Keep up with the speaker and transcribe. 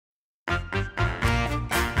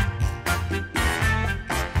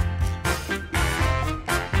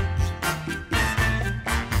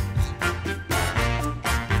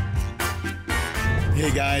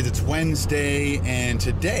Hey guys, it's Wednesday, and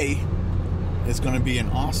today is going to be an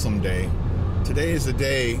awesome day. Today is the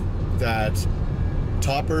day that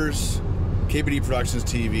Toppers, KBD Productions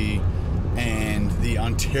TV, and the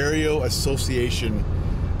Ontario Association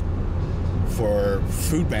for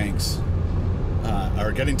Food Banks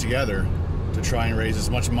are getting together to try and raise as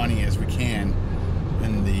much money as we can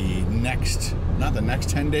in the next, not the next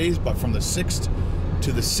 10 days, but from the 6th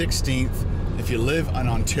to the 16th. If you live in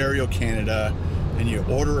Ontario, Canada, and you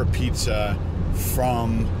order a pizza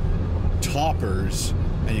from Toppers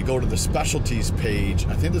and you go to the specialties page,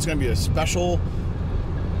 I think there's going to be a special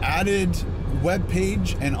added web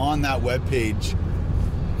page, and on that web page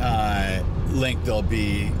link there'll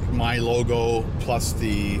be my logo plus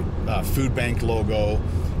the food bank logo,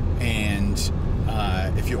 and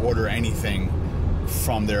if you order anything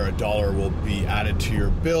from there, $1 will be added to your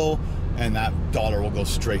bill, and that $1 will go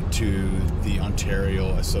straight to the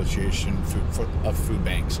Ontario Association of Food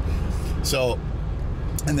Banks. So,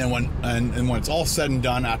 and then when it's all said and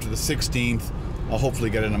done after the 16th, I'll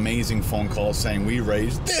hopefully get an amazing phone call saying we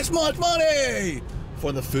raised this much money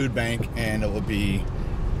for the food bank, and it will be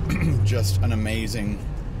just an amazing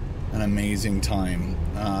time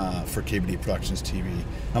for KBD Productions TV.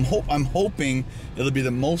 I'm hoping it'll be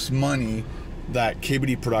the most money that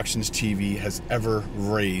KBD Productions TV has ever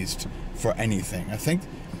raised for anything. I think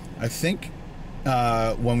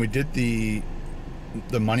when we did the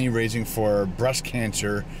money raising for breast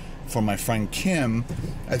cancer for my friend Kim,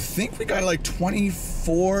 I think we got like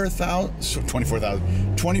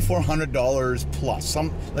 $2,400 plus,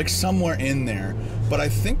 somewhere in there. But I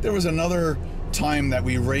think there was another time that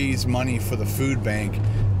we raised money for the food bank,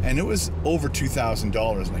 and it was over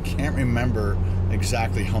 $2,000, and I can't remember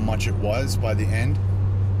exactly how much it was by the end.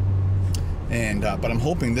 And but I'm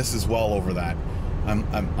hoping this is well over that.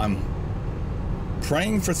 I'm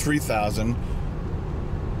praying for 3,000,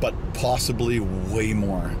 but possibly way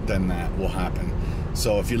more than that will happen.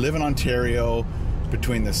 So if you live in Ontario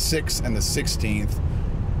between the 6th and the 16th,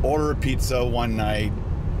 order a pizza one night.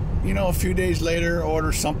 You know, a few days later,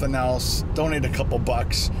 order something else, donate a couple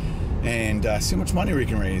bucks, and see how much money we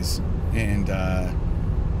can raise. And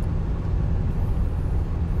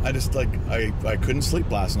I just I couldn't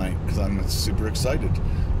sleep last night because I'm super excited,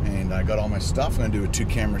 and I got all my stuff. I'm gonna do a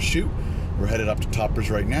 2-camera shoot. We're headed up to Toppers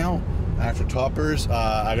right now. After Toppers,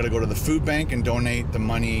 I gotta go to the food bank and donate the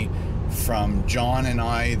money from John and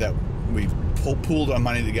I that we've pooled our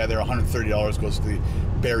money together. $130 goes to the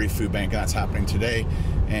Barrie Food Bank, and that's happening today.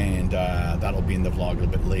 And that'll be in the vlog a little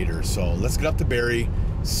bit later. So let's get up to Barrie,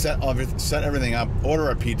 set everything up, order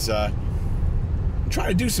our pizza, try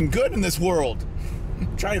to do some good in this world.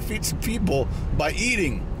 Try to feed some people by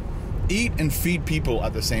eating. Eat and feed people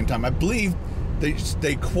at the same time. I believe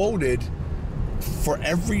they quoted for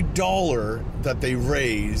every $1 that they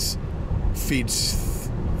raise feeds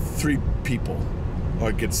 3 people, or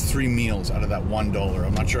it gets 3 meals out of that $1.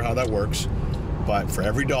 I'm not sure how that works, but for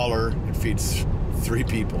every $1 it feeds 3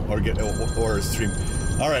 people, or is 3.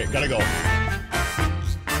 All right, gotta go.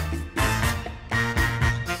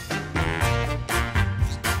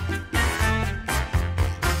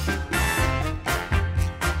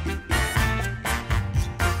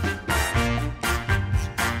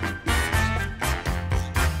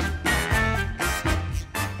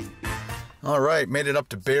 All right, made it up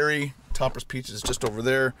to Barrie. Toppers Pizza is just over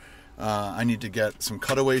there. I need to get some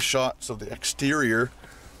cutaway shots of the exterior.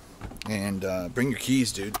 And bring your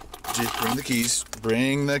keys, dude. Just bring the keys.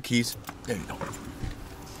 Bring the keys. There you go.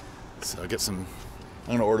 So I get some.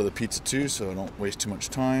 I'm gonna order the pizza too, so I don't waste too much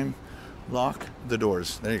time. Lock the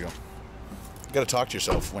doors. There you go. You gotta talk to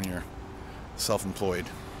yourself when you're self-employed.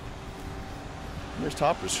 There's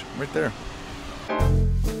Toppers, right there.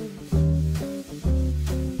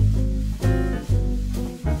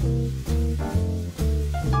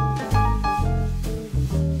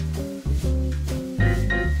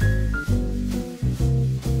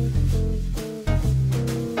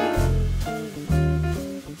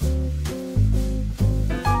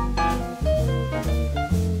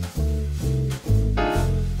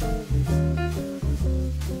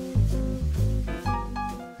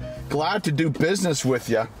 Glad to do business with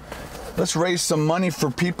you. Let's raise some money for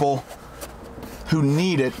people who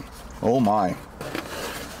need it. Oh my.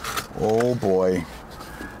 Oh boy.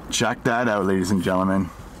 Check that out, ladies and gentlemen.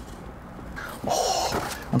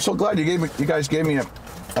 Oh, I'm so glad you guys gave me a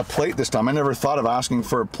plate this time. I never thought of asking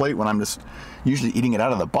for a plate when I'm just usually eating it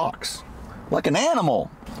out of the box. Like an animal.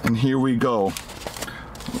 And here we go.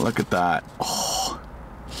 Look at that. Oh,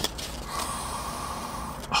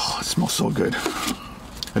 it smells so good.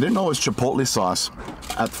 I didn't know it was chipotle sauce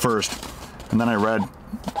at first, and then I read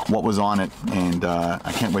what was on it, and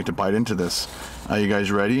I can't wait to bite into this. Are you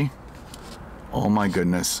guys ready? Oh my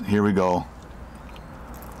goodness, here we go.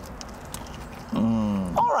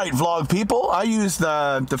 Alright, vlog people, I use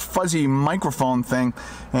the fuzzy microphone thing,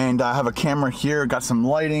 and I have a camera here, got some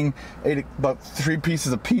lighting, ate about 3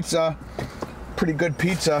 pieces of pizza. Pretty good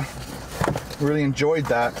pizza. Really enjoyed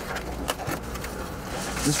that.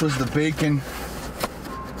 This was the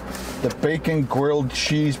bacon grilled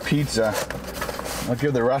cheese pizza. I'll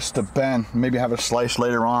give the rest to Ben. Maybe have a slice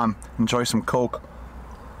later on. Enjoy some Coke.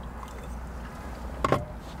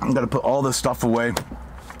 I'm gonna put all this stuff away.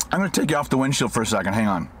 I'm gonna take you off the windshield for a second. Hang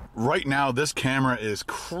on. Right now, this camera is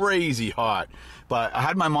crazy hot, but I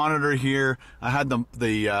had my monitor here. I had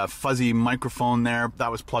the fuzzy microphone there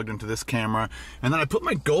that was plugged into this camera, and then I put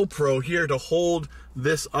my GoPro here to hold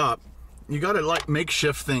this up. You gotta like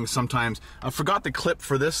makeshift things sometimes. I forgot the clip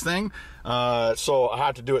for this thing, so I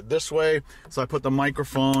had to do it this way. So I put the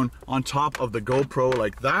microphone on top of the GoPro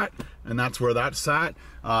like that, and that's where that sat.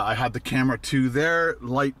 I had the camera 2 there,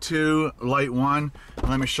 light 2, light 1. And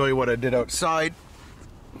let me show you what I did outside.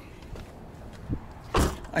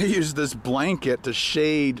 I used this blanket to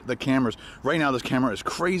shade the cameras. Right now this camera is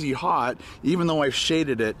crazy hot. Even though I've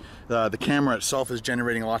shaded it, the camera itself is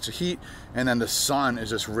generating lots of heat, and then the sun is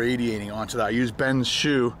just radiating onto that. I used Ben's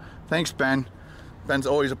shoe. Thanks, Ben. Ben's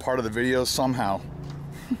always a part of the videos somehow.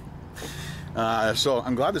 So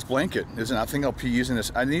I'm glad this blanket isn't. I think I'll be using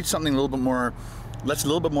this. I need something a little bit more, lets a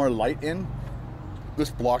little bit more light in. This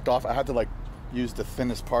blocked off. I had to like use the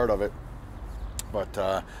thinnest part of it. But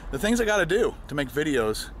the things I gotta do to make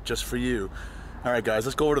videos just for you. All right, guys,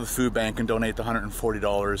 let's go over to the food bank and donate the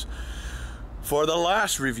 $140 for the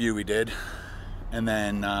last review we did. And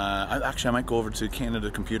then, actually, I might go over to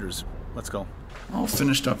Canada Computers. Let's go. All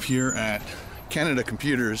finished up here at Canada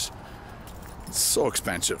Computers. It's so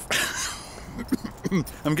expensive.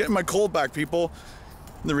 I'm getting my cold back, people.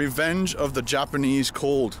 The revenge of the Japanese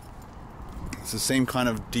cold. It's the same kind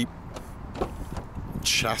of deep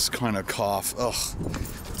chest kind of cough. Ugh.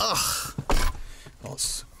 Well,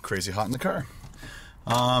 it's crazy hot in the car.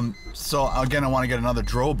 So again, I want to get another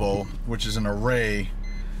Drobo, which is an array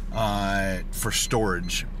for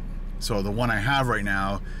storage. So the one I have right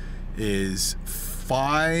now is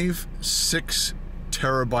 5 6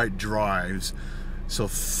 terabyte drives. So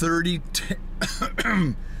 30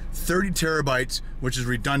 terabytes, which is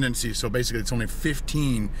redundancy. So basically it's only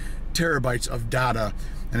 15 terabytes of data,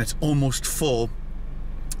 and it's almost full.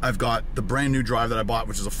 I've got the brand new drive that I bought,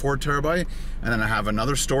 which is a 4 terabyte, and then I have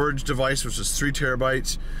another storage device, which is 3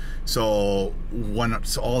 terabytes. So when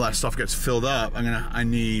all that stuff gets filled up, I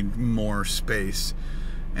need more space,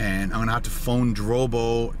 and I'm gonna have to phone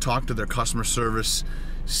Drobo, talk to their customer service,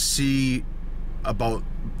 see about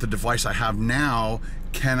the device I have now.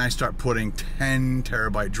 Can I start putting 10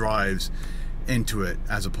 terabyte drives into it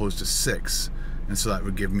as opposed to 6? And so that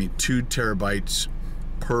would give me 2 terabytes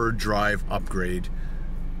per drive upgrade.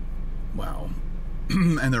 Wow.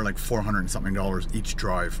 And they're like $400 and something each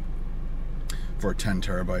drive for a 10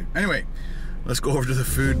 terabyte. Anyway, let's go over to the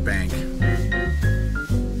food bank.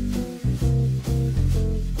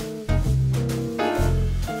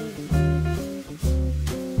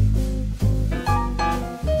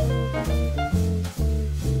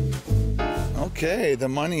 Okay, the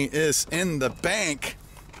money is in the bank.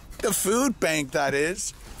 The food bank, that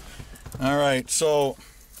is. All right, so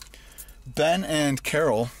Ben and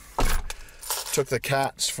Carol took the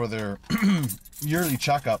cats for their yearly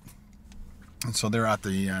checkup, and so they're at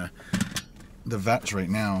the vets right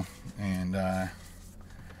now, and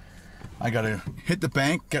I gotta hit the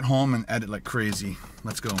bank, get home, and edit like crazy.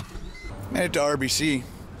 Let's go. Made it to RBC.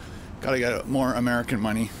 Gotta get more American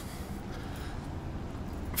money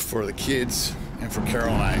for the kids and for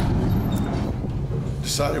Carol and I.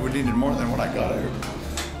 Decided we needed more than what I got here.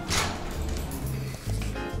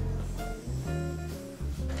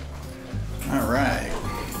 All right,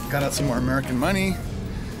 got out some more American money.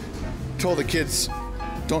 Told the kids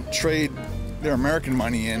don't trade their American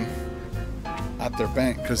money in at their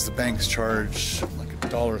bank because the banks charge like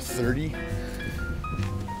 $1.30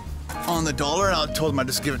 on the dollar. And I told them I'd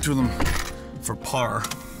just give it to them for par.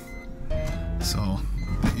 So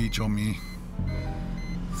they each owe me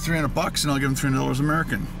 $300 and I'll give them $300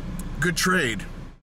 American. Good trade.